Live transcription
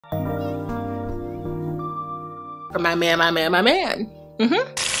For my man, my man, my man.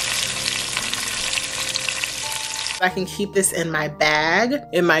 I can keep this in my bag,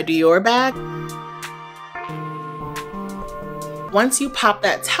 in my Dior bag. Once you pop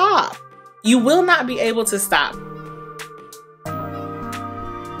that top, you will not be able to stop.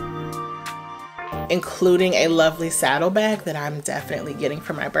 Including a lovely saddlebag that I'm definitely getting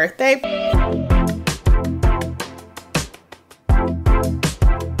for my birthday.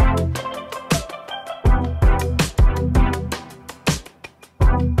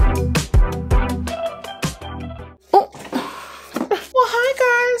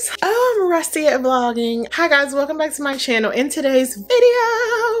 Rusty at vlogging. Hi guys, welcome back to my channel. In today's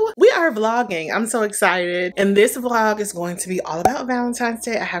video, we are vlogging. I'm so excited. And this vlog is going to be all about Valentine's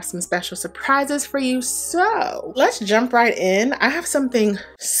Day. I have some special surprises for you. So let's jump right in. I have something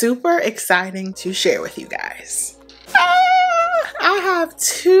super exciting to share with you guys. I have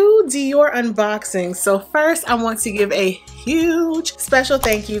two Dior unboxings. So first, I want to give a huge special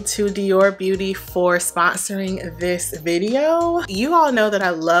thank you to Dior Beauty for sponsoring this video. You all know that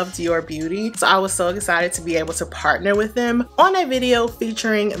I love Dior Beauty, so I was so excited to be able to partner with them on a video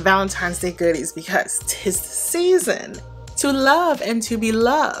featuring Valentine's Day goodies because 'tis the season to love and to be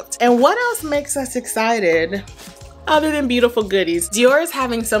loved. And what else makes us excited other than beautiful goodies? Dior is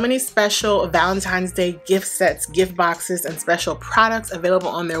having so many special Valentine's Day gift sets, gift boxes, and special products available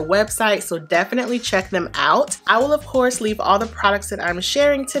on their website, so definitely check them out. I will of course leave all the products that I'm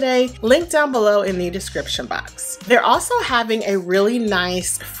sharing today linked down below in the description box. They're also having a really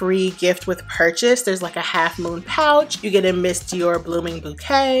nice free gift with purchase. There's like a half moon pouch, you get a Miss Dior blooming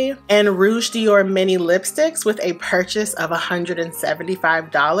bouquet, and Rouge Dior mini lipsticks with a purchase of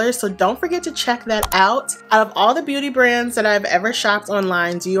 $175, so don't forget to check that out. Out of all the beauty brands that I've ever shopped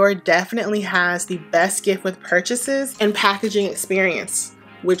online, Dior definitely has the best gift with purchases and packaging experience,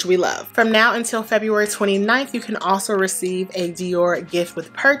 which we love. From now until February 29th, you can also receive a Dior gift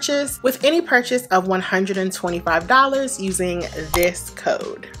with purchase with any purchase of $125 using this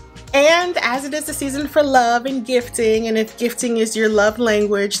code. And as it is the season for love and gifting, and if gifting is your love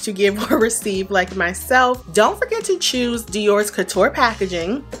language to give or receive like myself, don't forget to choose Dior's Couture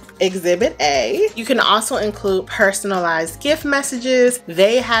packaging, Exhibit A. You can also include personalized gift messages.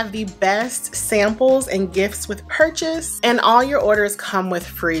 They have the best samples and gifts with purchase, and all your orders come with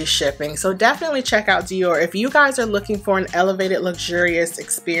free shipping. So definitely check out Dior. If you guys are looking for an elevated, luxurious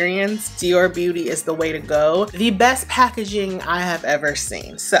experience, Dior Beauty is the way to go. The best packaging I have ever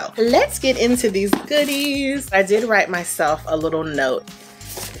seen. So let's get into these goodies. I did write myself a little note.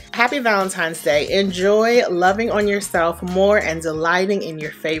 Happy Valentine's Day. Enjoy loving on yourself more and delighting in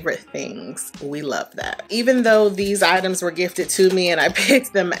your favorite things. We love that. Even though these items were gifted to me and I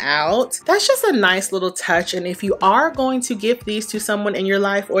picked them out, that's just a nice little touch. And if you are going to gift these to someone in your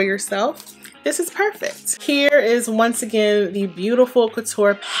life or yourself, this is perfect. Here is once again the beautiful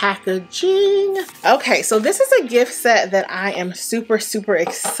couture packaging. Okay, so this is a gift set that I am super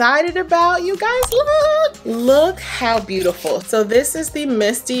excited about. You guys, look how beautiful. So this is the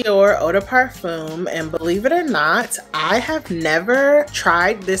Miss Dior Eau de Parfum, and believe it or not, I have never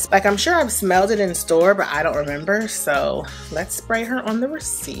tried this. Like, I'm sure I've smelled it in store, but I don't remember. So let's spray her on the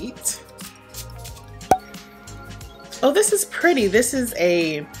receipt. Oh, this is pretty. This is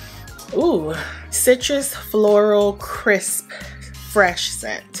a citrus floral crisp fresh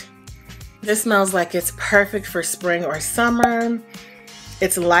scent. This smells like it's perfect for spring or summer.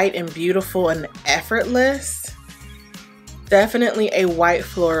 It's light and beautiful and effortless. Definitely a white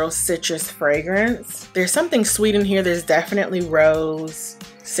floral citrus fragrance. There's something sweet in here. There's definitely rose,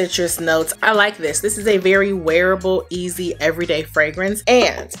 citrus notes. I like this. This is a very wearable, easy, everyday fragrance.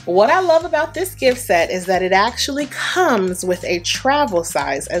 And what I love about this gift set is that it actually comes with a travel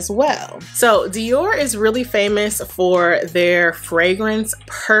size as well. So Dior is really famous for their fragrance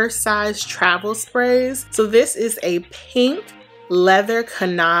purse size travel sprays. So this is a pink leather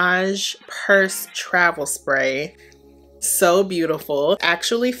canage purse travel spray. So beautiful.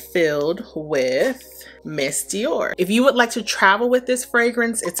 Actually filled with Miss Dior. If you would like to travel with this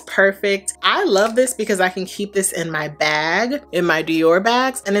fragrance, it's perfect. I love this because I can keep this in my bag, in my Dior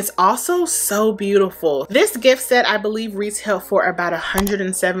bags, and it's also so beautiful. This gift set I believe retailed for about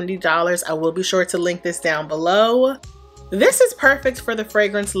 $170. I will be sure to link this down below. This is perfect for the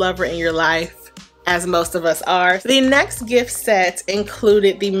fragrance lover in your life, as most of us are. The next gift set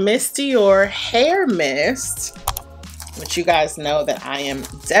included the Miss Dior hair mist, which you guys know that I am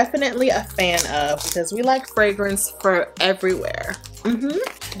definitely a fan of because we like fragrance for everywhere.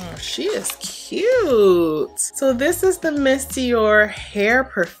 Oh, she is cute. So this is the Miss Dior hair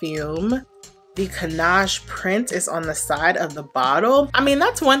perfume. The Canage print is on the side of the bottle. I mean,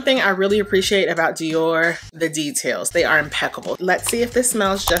 that's one thing I really appreciate about Dior, the details. They are impeccable. Let's see if this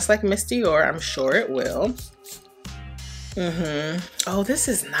smells just like Miss Dior. I'm sure it will. Oh, this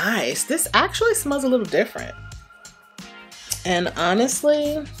is nice. This actually smells a little different. And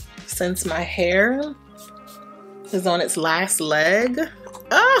honestly, since my hair is on its last leg,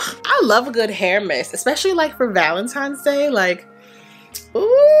 I love a good hair mist, especially like for Valentine's Day. Like,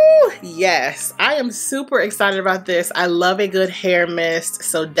 ooh, yes, I am super excited about this. I love a good hair mist,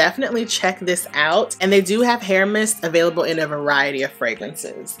 so definitely check this out. And they do have hair mist available in a variety of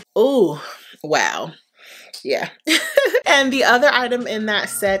fragrances. Ooh, wow. Yeah. And the other item in that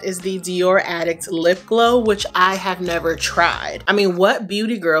set is the Dior Addict Lip Glow, which I have never tried. I mean, what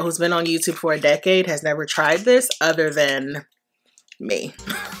beauty girl who's been on YouTube for a decade has never tried this other than me?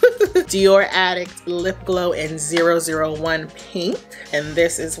 Dior Addict Lip Glow in 001 Pink. And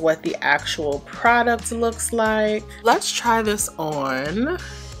this is what the actual product looks like. Let's try this on.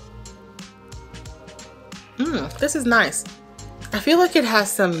 This is nice. I feel like it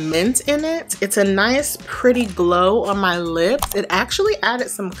has some mint in it. It's a nice, pretty glow on my lips. It actually added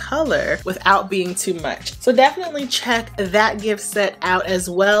some color without being too much. So definitely check that gift set out as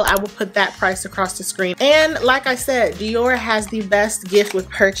well. I will put that price across the screen. And like I said, Dior has the best gift with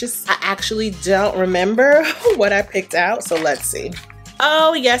purchase. I actually don't remember what I picked out, so let's see.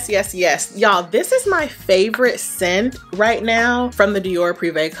 Oh, yes, yes, yes. Y'all, this is my favorite scent right now from the Dior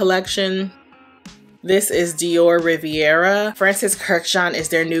Prive Collection. This is Dior Riviera. Francis Kurkdjian is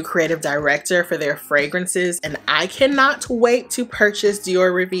their new creative director for their fragrances, and I cannot wait to purchase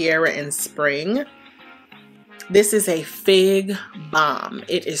Dior Riviera in spring. This is a fig bomb.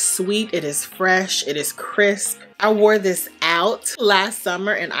 It is sweet, it is fresh, it is crisp. I wore this out last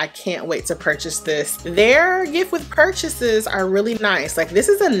summer and I can't wait to purchase this. Their gift with purchases are really nice. Like, this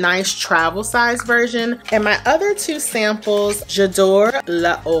is a nice travel size version. And my other two samples, J'adore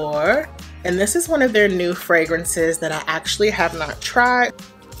l'Or. And this is one of their new fragrances that I actually have not tried.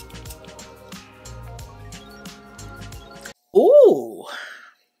 Ooh.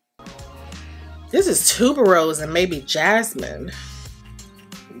 This is tuberose and maybe jasmine.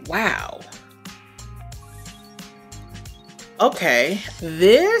 Wow. Okay,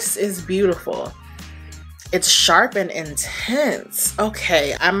 this is beautiful. It's sharp and intense.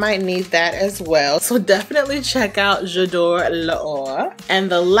 Okay, I might need that as well. So definitely check out J'adore l'Or.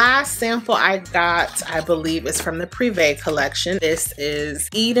 And the last sample I got, I believe, is from the Prive Collection. This is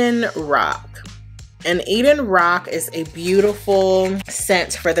Eden Rock. And Eden Rock is a beautiful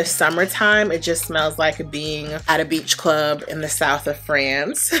scent for the summertime. It just smells like being at a beach club in the south of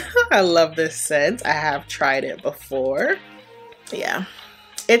France. I love this scent. I have tried it before. Yeah,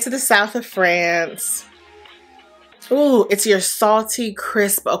 it's the south of France. Ooh, it's your salty,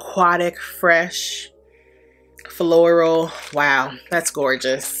 crisp, aquatic, fresh, floral. Wow, that's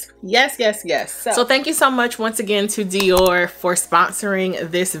gorgeous. Yes, yes, yes. So thank you so much once again to Dior for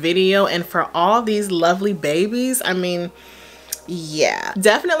sponsoring this video and for all these lovely babies. I mean, yeah,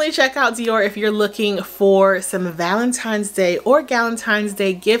 definitely check out Dior if you're looking for some Valentine's Day or Galentine's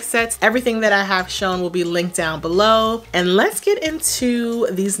Day gift sets. Everything that I have shown will be linked down below. And let's get into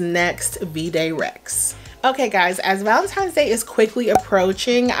these next V-Day recs. Okay guys, as Valentine's Day is quickly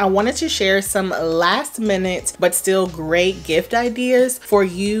approaching, I wanted to share some last minute but still great gift ideas for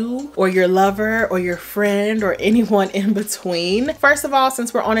you or your lover or your friend or anyone in between. First of all,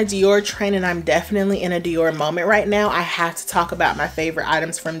 since we're on a Dior train and I'm definitely in a Dior moment right now, I have to talk about my favorite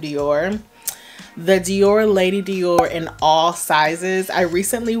items from Dior. The Dior Lady Dior in all sizes. I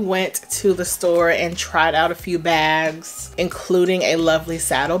recently went to the store and tried out a few bags, including a lovely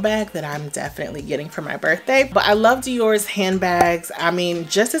saddle bag that I'm definitely getting for my birthday. But I love Dior's handbags. I mean,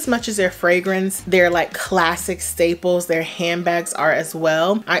 just as much as their fragrance, they're like classic staples. Their handbags are as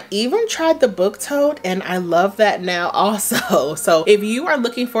well. I even tried the book tote and I love that now also. So if you are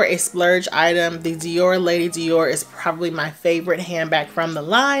looking for a splurge item, the Dior Lady Dior is probably my favorite handbag from the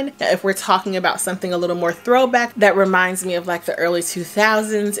line. Now, if we're talking about something a little more throwback that reminds me of like the early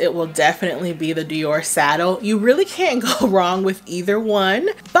 2000s, it will definitely be the Dior saddle. You really can't go wrong with either one.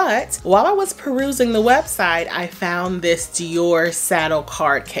 But while I was perusing the website, I found this Dior saddle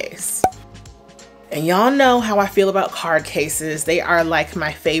card case. And y'all know how I feel about card cases. They are like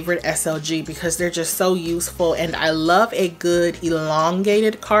my favorite SLG because they're just so useful, and I love a good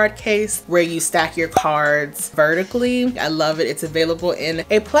elongated card case where you stack your cards vertically. I love it. It's available in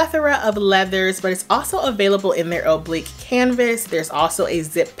a plethora of leathers, but it's also available in their oblique canvas. There's also a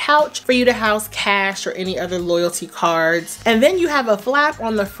zip pouch for you to house cash or any other loyalty cards. And then you have a flap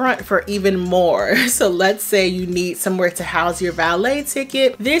on the front for even more. So let's say you need somewhere to house your valet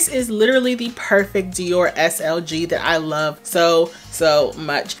ticket. This is literally the perfect Dior SLG that I love so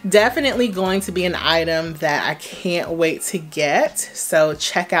much. Definitely going to be an item that I can't wait to get, so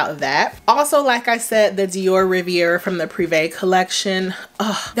check out that. Also, like I said, the Dior Riviera from the Prive Collection.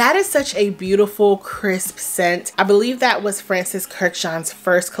 Oh, that is such a beautiful, crisp scent. I believe that was Francis Kurkdjian's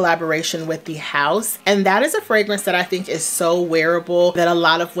first collaboration with the house, and that is a fragrance that I think is so wearable that a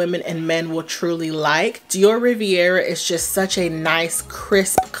lot of women and men will truly like. Dior Riviera is just such a nice,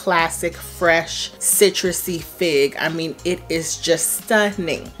 crisp, classic, fresh, citrusy fig. I mean, it is just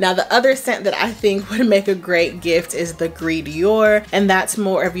stunning. Now, the other scent that I think would make a great gift is the Gris Dior, and that's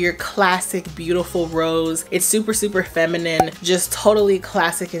more of your classic, beautiful rose. It's super feminine, just totally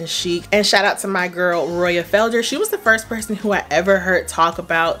classic and chic. And shout out to my girl Roya Felder. She was the first person who I ever heard talk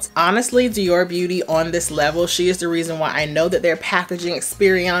about, honestly, Dior Beauty on this level. She is the reason why I know that their packaging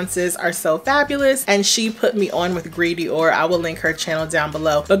experiences are so fabulous, and she put me on with Gris Dior. I will link her channel down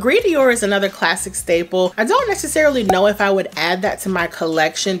below. But Gris Dior is another classic staple. I don't necessarily know if I would add that to my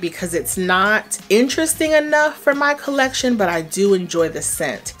collection because it's not interesting enough for my collection, but I do enjoy the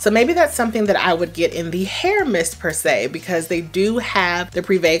scent. So maybe that's something that I would get in the hair mist per se, because they do have the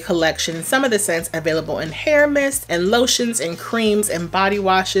Prive Collection, some of the scents available in hair mist and lotions and creams and body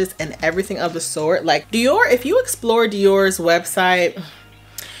washes and everything of the sort. Like Dior, if you explore Dior's website,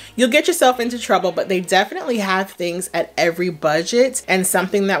 you'll get yourself into trouble, but they definitely have things at every budget and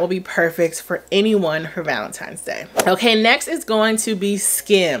something that will be perfect for anyone for Valentine's Day. Okay, next is going to be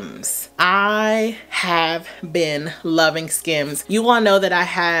Skims. I have been loving Skims. You all know that I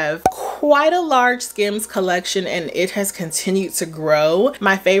have quite a large Skims collection and it has continued to grow.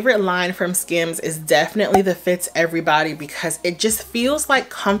 My favorite line from Skims is definitely the Fits Everybody because it just feels like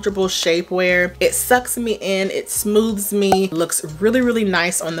comfortable shapewear. It sucks me in, it smooths me, looks really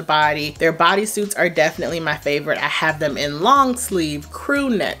nice on the body. Their bodysuits are definitely my favorite. I have them in long sleeve, crew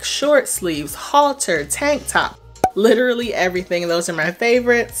neck, short sleeves, halter, tank top. Literally everything. Those are my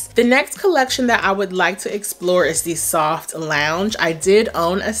favorites. The next collection that I would like to explore is the Soft Lounge. I did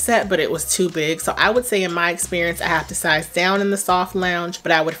own a set, but it was too big. So I would say in my experience, I have to size down in the Soft Lounge,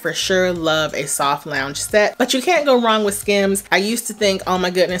 but I would for sure love a Soft Lounge set. But you can't go wrong with Skims. I used to think, oh my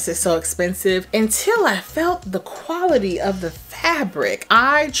goodness, it's so expensive, until I felt the quality of the fabric.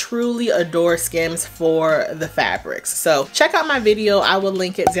 I truly adore Skims for the fabrics. So check out my video. I will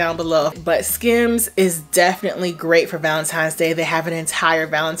link it down below. But Skims is definitely great for Valentine's Day. They have an entire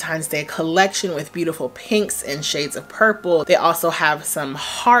Valentine's Day collection with beautiful pinks and shades of purple. They also have some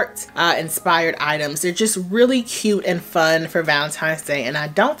heart inspired items. They're just really cute and fun for Valentine's Day, and I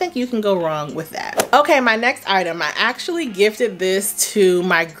don't think you can go wrong with that. Okay, my next item, I actually gifted this to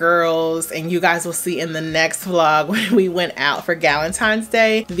my girls, and you guys will see in the next vlog when we went out for Valentine's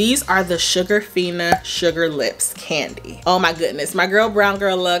Day. These are the Sugarfina Sugar Lips candy. Oh my goodness, my girl Brown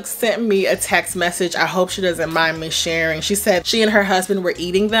Girl Lux sent me a text message. I hope she doesn't mind me sharing. She said she and her husband were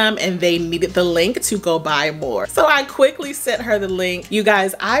eating them and they needed the link to go buy more. So I quickly sent her the link. You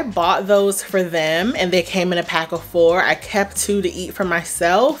guys, I bought those for them and they came in a pack of 4. I kept 2 to eat for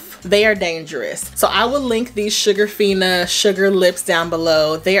myself. They are dangerous. So I will link these Sugarfina Sugar Lips down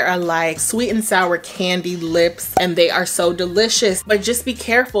below. They are like sweet and sour candy lips and they are so delicious, but just be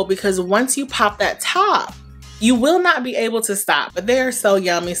careful because once you pop that top, you will not be able to stop, but they are so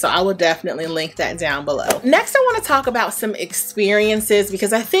yummy. So I will definitely link that down below. Next, I want to talk about some experiences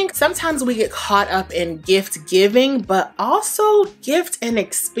because I think sometimes we get caught up in gift giving, but also gift and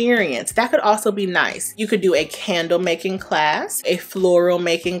experience. That could also be nice. You could do a candle making class, a floral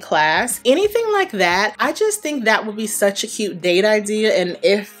making class, anything like that. I just think that would be such a cute date idea. And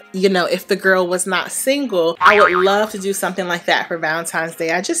if the girl was not single, I would love to do something like that for Valentine's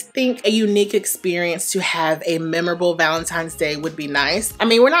Day. I just think a unique experience to have a memorable Valentine's Day would be nice. I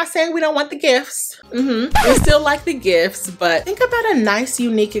mean, we're not saying we don't want the gifts. We still like the gifts, but think about a nice,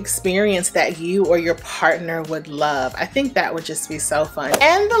 unique experience that you or your partner would love. I think that would just be so fun.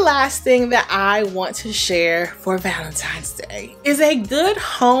 And the last thing that I want to share for Valentine's Day is a good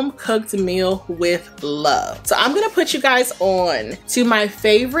home cooked meal with love. So I'm gonna put you guys on to my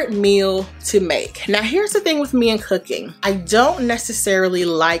favorite meal to make. Now, here's the thing with me and cooking. I don't necessarily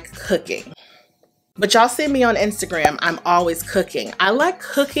like cooking. But y'all see me on Instagram, I'm always cooking. I like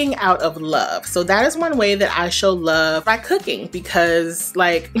cooking out of love. So that is one way that I show love, by cooking, because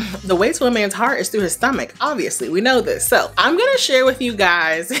like the way to a man's heart is through his stomach. Obviously, we know this. So I'm gonna share with you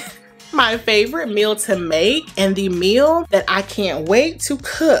guys my favorite meal to make and the meal that I can't wait to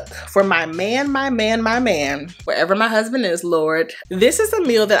cook for my man, wherever my husband is, Lord. This is a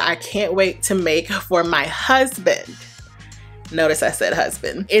meal that I can't wait to make for my husband. Notice I said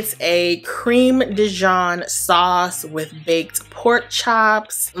husband. It's a cream Dijon sauce with baked pork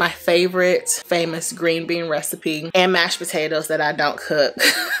chops, my favorite famous green bean recipe, and mashed potatoes that I don't cook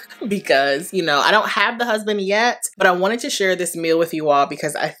because, you know, I don't have the husband yet, but I wanted to share this meal with you all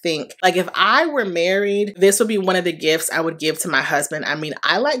because I think, like, if I were married, this would be one of the gifts I would give to my husband. I mean,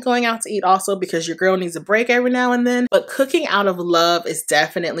 I like going out to eat also because your girl needs a break every now and then, but cooking out of love is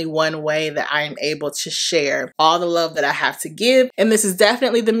definitely one way that I am able to share all the love that I have to give. And this is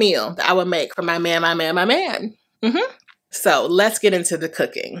definitely the meal that I would make for my man. So let's get into the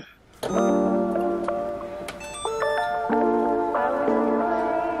cooking.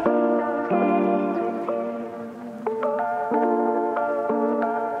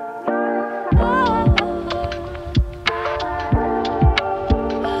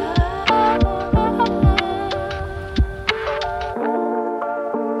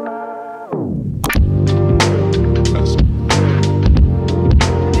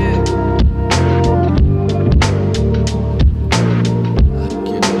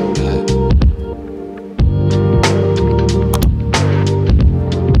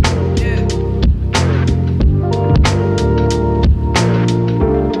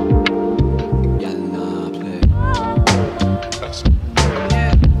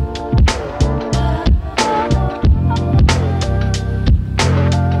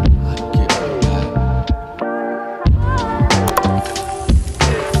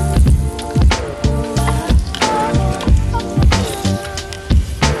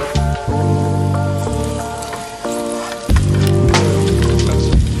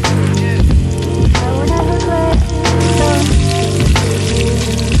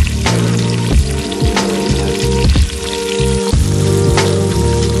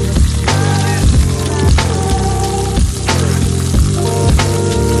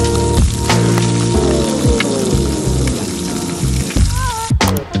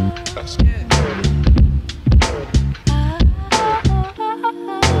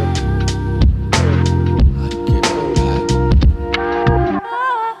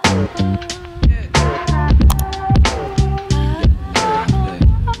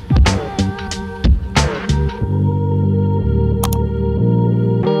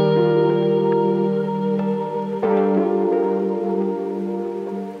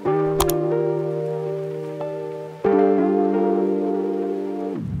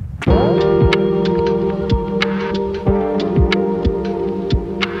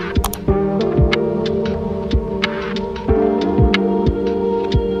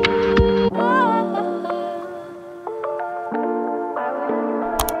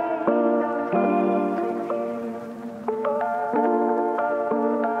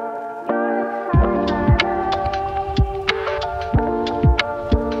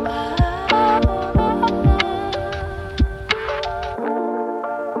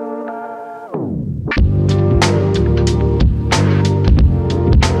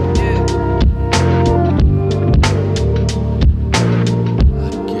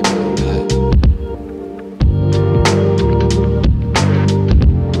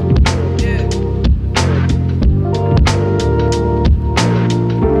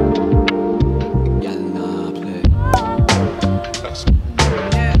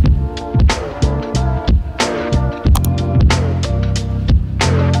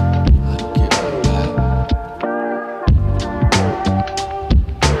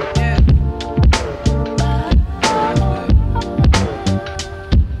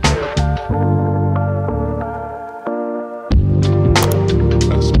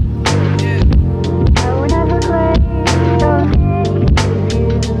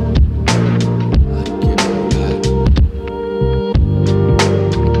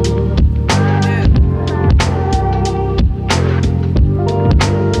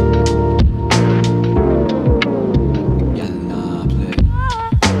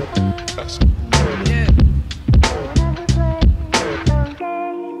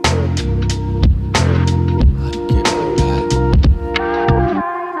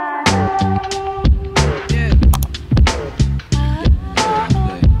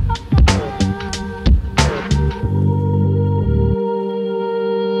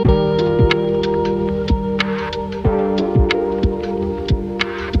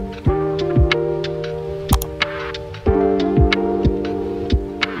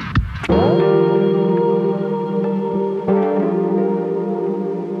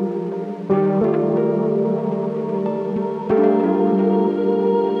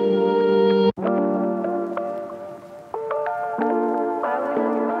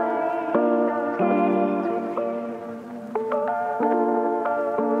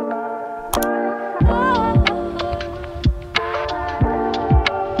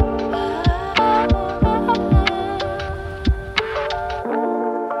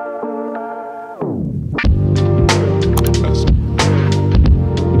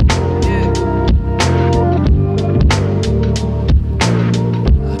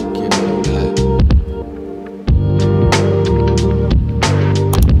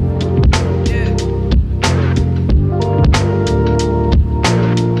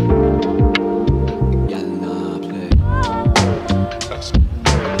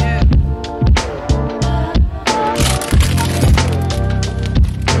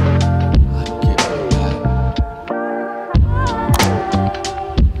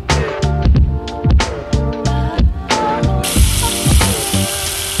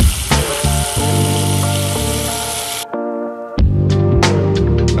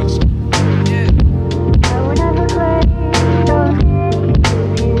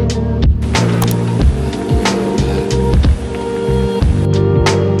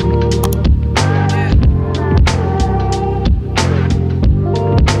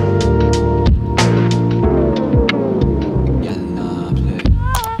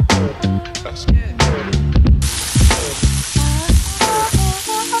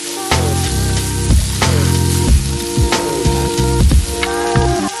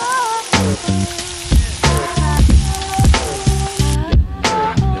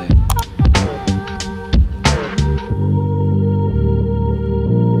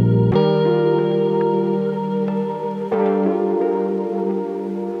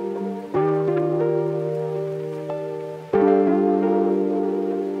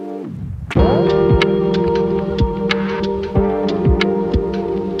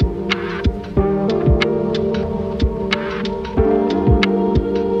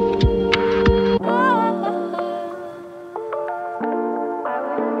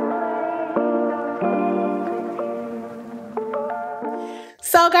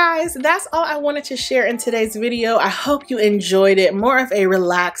 So guys, that's all I wanted to share in today's video. I hope you enjoyed it. More of a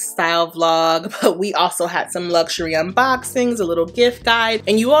relaxed style vlog, but we also had some luxury unboxings, a little gift guide,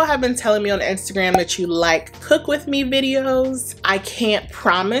 and you all have been telling me on Instagram that you like cook with me videos. I can't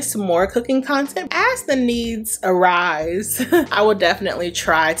promise more cooking content. As the needs arise, I will definitely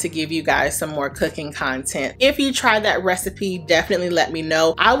try to give you guys some more cooking content. If you try that recipe, definitely let me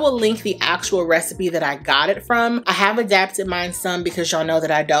know. I will link the actual recipe that I got it from. I have adapted mine some because y'all know that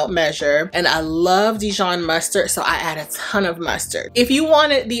I don't measure, and I love Dijon mustard, so I add a ton of mustard. If you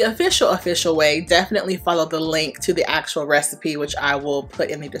want it the official way, definitely follow the link to the actual recipe, which I will put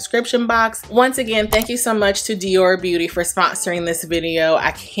in the description box. Once again, thank you so much to Dior Beauty for sponsoring this video.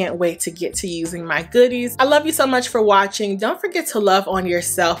 I can't wait to get to using my goodies. I love you so much for watching. Don't forget to love on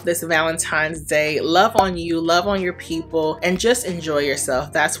yourself this Valentine's Day. Love on you, love on your people, and just enjoy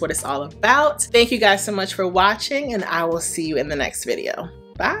yourself. That's what it's all about. Thank you guys so much for watching, and I will see you in the next video.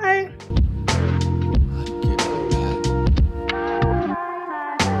 Bye.